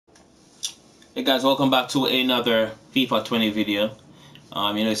Hey guys, welcome back to another FIFA 20 video.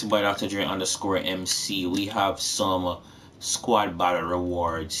 It's by Dr. Dre underscore MC. We have some squad battle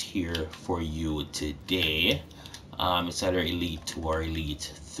rewards here for you today. It's either Elite 2 or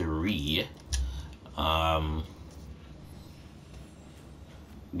Elite 3.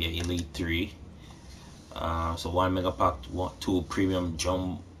 Elite 3. So 1 mega pack, 2 premium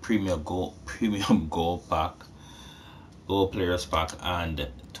gold pack, gold players pack, and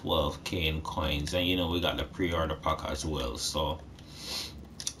 12k in coins. And we got the pre-order pack as well, so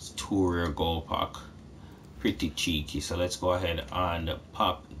it's 2 rare gold pack, pretty cheeky. So let's go ahead and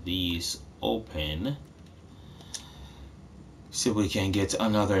pop these open, see if we can get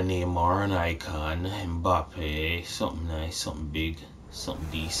another Neymar, an icon, Mbappe, something nice, something big, something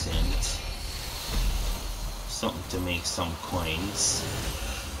decent, something to make some coins.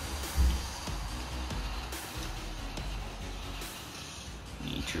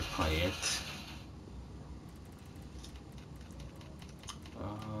 Nature Payet.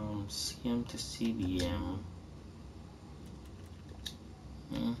 CM to CDM.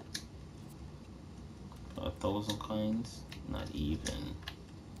 1,000 coins? Not even.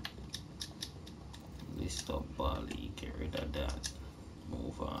 List of Bali. Get rid of that.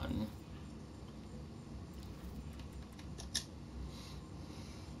 Move on.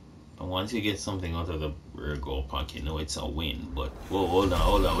 And once you get something out of the rare gold pack, you know it's a win. But whoa, hold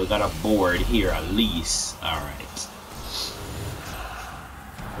on. We got a board here at least. Alright.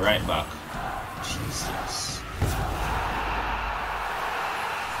 Right back. Jesus.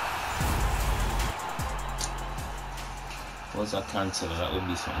 What's that cancel? That would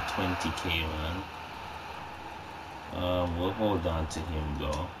be some 20k, man. We'll hold on to him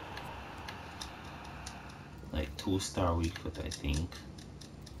though. Like 2-star weak foot, I think.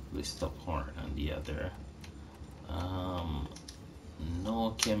 List of Horn on the other.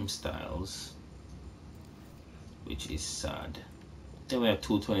 No Chem Styles, which is sad. Then we have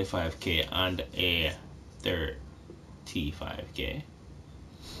 225k and a 35k.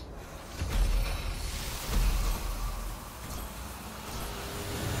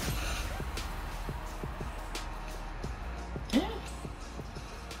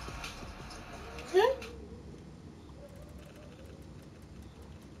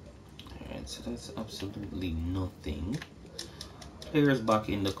 Alright, so that's absolutely nothing. Players back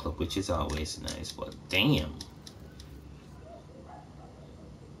in the club, which is always nice, but damn.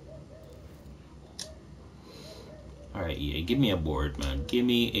 Alright, yeah, give me a board, man. Give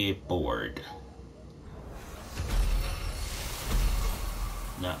me a board.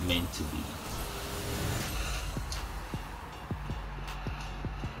 Not meant to be.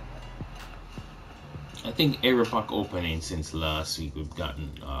 I think every pack opening since last week we've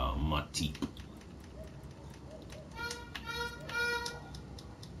gotten Matip.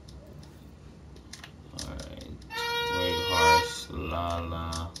 Alright, Weghorst,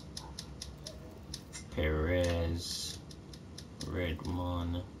 Lala, Perez,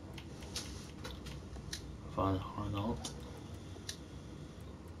 Redmond, Van Arnold.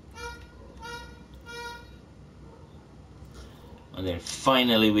 And then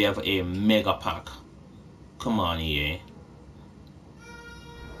finally we have a mega pack. Come on, EA.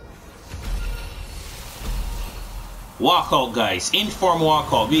 Walkout, guys. Inform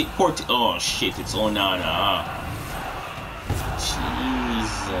walkout. Oh shit, it's Onana.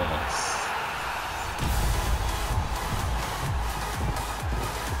 Jesus.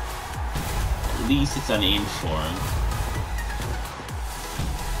 At least it's an inform.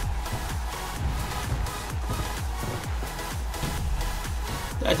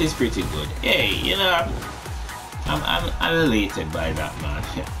 That is pretty good. Hey, I'm elated by that, man.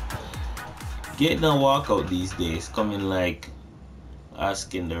 Getting a walkout these days, coming like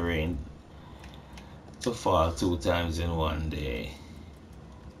asking the rain to fall 2 times in one day.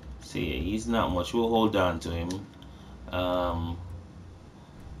 See, he's not much. We'll hold on to him.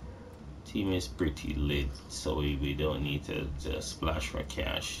 Team is pretty lit, so we don't need to splash for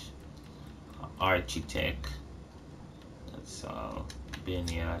cash. Architect. That's all.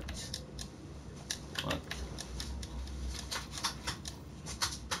 Benyat. What?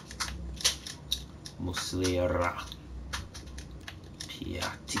 Muslera,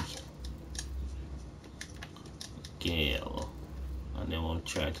 Piatti, Gale, and then we'll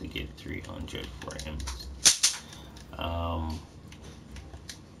try to get 300 for him. But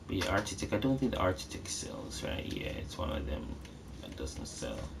yeah, Architect, I don't think the Architect sells, right? Yeah, it's one of them that doesn't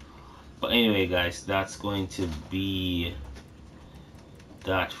sell. But anyway, guys, that's going to be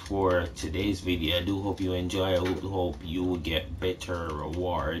that for today's video. I do hope you enjoy. I hope you will get better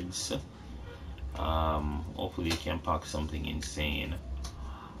rewards. Hopefully you can pack something insane.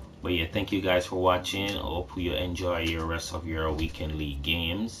 But yeah, thank you guys for watching. I hope you enjoy your rest of your weekend league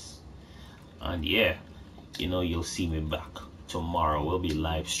games. And yeah, you know, you'll see me back tomorrow. We'll be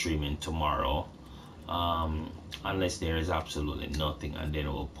live streaming tomorrow, unless there is absolutely nothing, and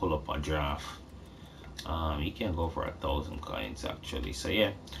then we'll pull up a draft. You can go for 1,000 coins actually. So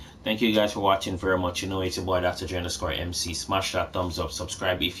yeah, thank you guys for watching very much. You know, it's your boy Dr. J_MC. Smash that thumbs up,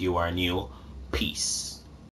 subscribe if you are new. Peace.